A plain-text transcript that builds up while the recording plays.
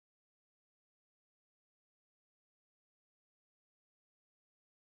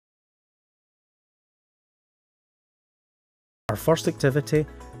Our first activity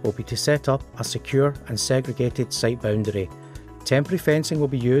will be to set up a secure and segregated site boundary. Temporary fencing will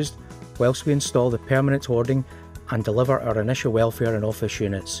be used whilst we install the permanent hoarding and deliver our initial welfare and office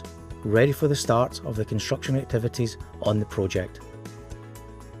units, ready for the start of the construction activities on the project.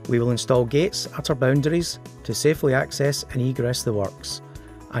 We will install gates at our boundaries to safely access and egress the works,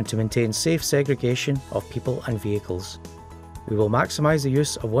 and to maintain safe segregation of people and vehicles. We will maximise the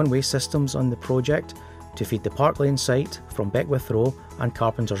use of one-way systems on the project to feed the Park Lane site from Beckwith Row and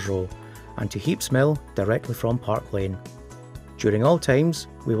Carpenter's Row, and to Heaps Mill directly from Park Lane. During all times,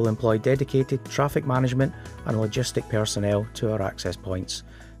 we will employ dedicated traffic management and logistic personnel to our access points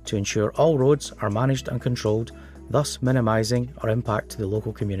to ensure all roads are managed and controlled, thus minimising our impact to the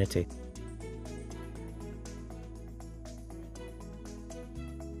local community.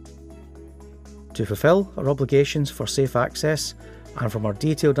 To fulfil our obligations for safe access, and from our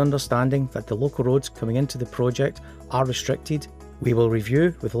detailed understanding that the local roads coming into the project are restricted, we will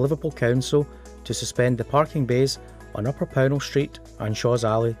review with the Liverpool Council to suspend the parking bays on Upper Pownell Street and Shaw's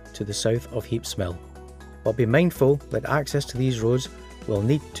Alley to the south of Heaps Mill. But be mindful that access to these roads will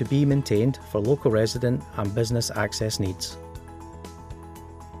need to be maintained for local resident and business access needs.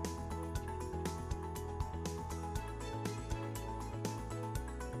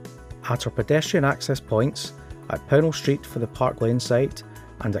 At our pedestrian access points, at Pownell Street for the Park Lane site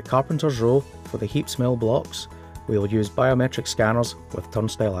and at Carpenter's Row for the Heaps Mill blocks, we will use biometric scanners with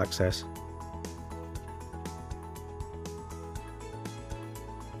turnstile access.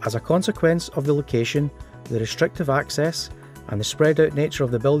 As a consequence of the location, the restrictive access and the spread out nature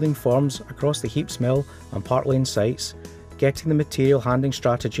of the building forms across the Heaps Mill and Park Lane sites, getting the material handling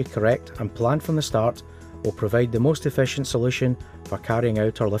strategy correct and planned from the start will provide the most efficient solution for carrying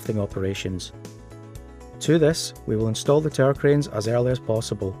out our lifting operations. To this, we will install the tower cranes as early as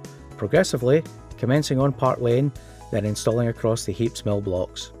possible, progressively commencing on Park Lane, then installing across the Heaps Mill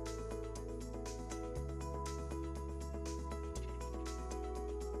blocks.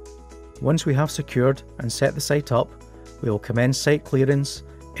 Once we have secured and set the site up, we will commence site clearance,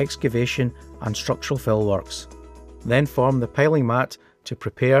 excavation and structural fill works, then form the piling mat to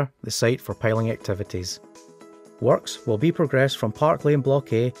prepare the site for piling activities. Works will be progressed from Park Lane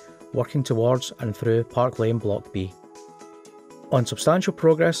Block A, working towards and through Park Lane Block B. On substantial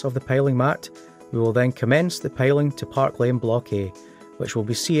progress of the piling mat, we will then commence the piling to Park Lane Block A, which will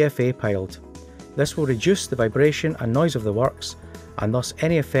be CFA piled. This will reduce the vibration and noise of the works, and thus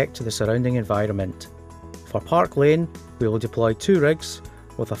any effect to the surrounding environment. For Park Lane, we will deploy 2 rigs,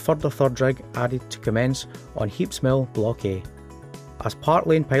 with a further third rig added to commence on Heaps Mill Block A. As Park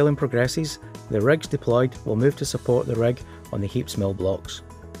Lane piling progresses, the rigs deployed will move to support the rig on the Heaps Mill blocks.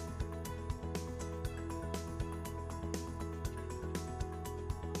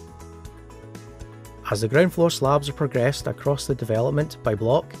 As the ground floor slabs are progressed across the development by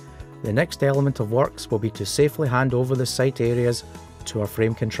block, the next element of works will be to safely hand over the site areas to our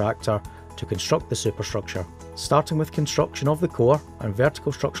frame contractor to construct the superstructure, starting with construction of the core and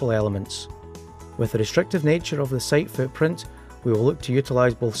vertical structural elements. With the restrictive nature of the site footprint, we will look to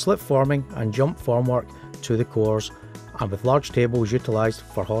utilise both slip forming and jump formwork to the cores, and with large tables utilised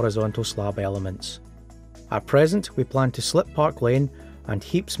for horizontal slab elements. At present, we plan to slip Park Lane and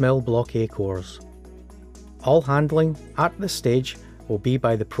Heaps Mill Block A cores. All handling at this stage will be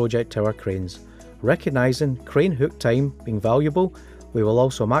by the project tower cranes. Recognising crane hook time being valuable, we will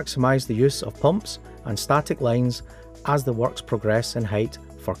also maximise the use of pumps and static lines as the works progress in height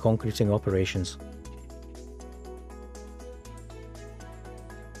for concreting operations.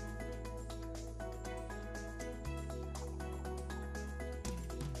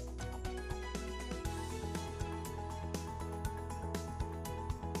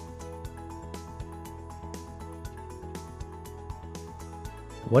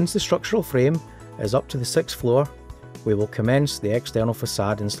 Once the structural frame is up to the 6th floor, we will commence the external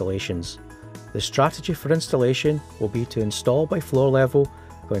facade installations. The strategy for installation will be to install by floor level,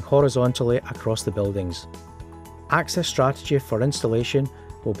 going horizontally across the buildings. Access strategy for installation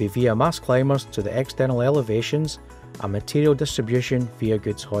will be via mass climbers to the external elevations and material distribution via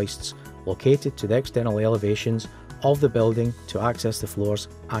goods hoists located to the external elevations of the building to access the floors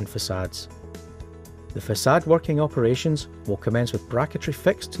and facades. The facade working operations will commence with bracketry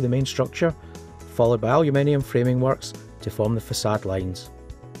fixed to the main structure, followed by aluminium framing works to form the facade lines.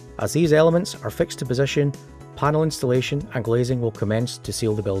 As these elements are fixed to position, panel installation and glazing will commence to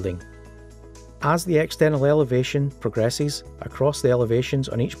seal the building. As the external elevation progresses across the elevations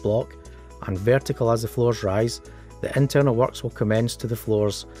on each block and vertical as the floors rise, the internal works will commence to the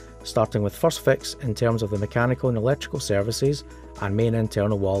floors, starting with first fix in terms of the mechanical and electrical services and main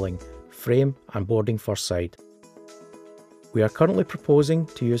internal walling, frame and boarding first side. We are currently proposing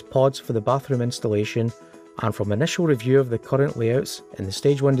to use pods for the bathroom installation, and from initial review of the current layouts in the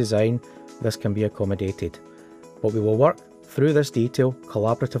Stage 1 design, this can be accommodated. But we will work through this detail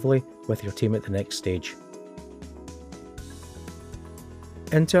collaboratively with your team at the next stage.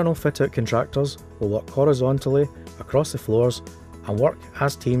 Internal fit-out contractors will work horizontally across the floors and work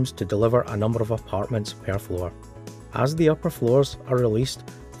as teams to deliver a number of apartments per floor. As the upper floors are released,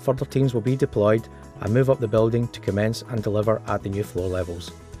 further teams will be deployed and move up the building to commence and deliver at the new floor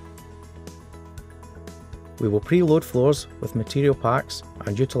levels. We will preload floors with material packs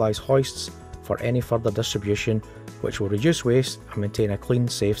and utilise hoists for any further distribution, which will reduce waste and maintain a clean,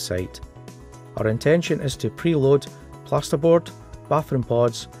 safe site. Our intention is to preload plasterboard, bathroom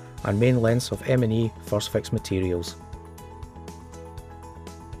pods and main lengths of M&E first fix materials.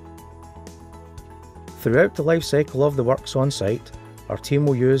 Throughout the life cycle of the works on site, our team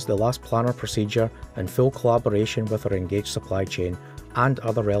will use the last planner procedure in full collaboration with our engaged supply chain and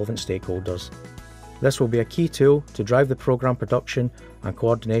other relevant stakeholders. This will be a key tool to drive the programme production and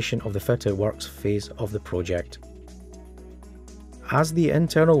coordination of the fit-out works phase of the project. As the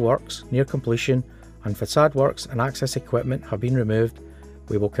internal works near completion and facade works and access equipment have been removed,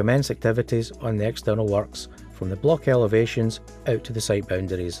 we will commence activities on the external works from the block elevations out to the site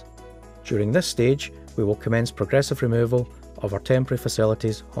boundaries. During this stage, we will commence progressive removal of our temporary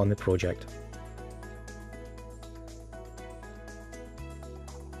facilities on the project.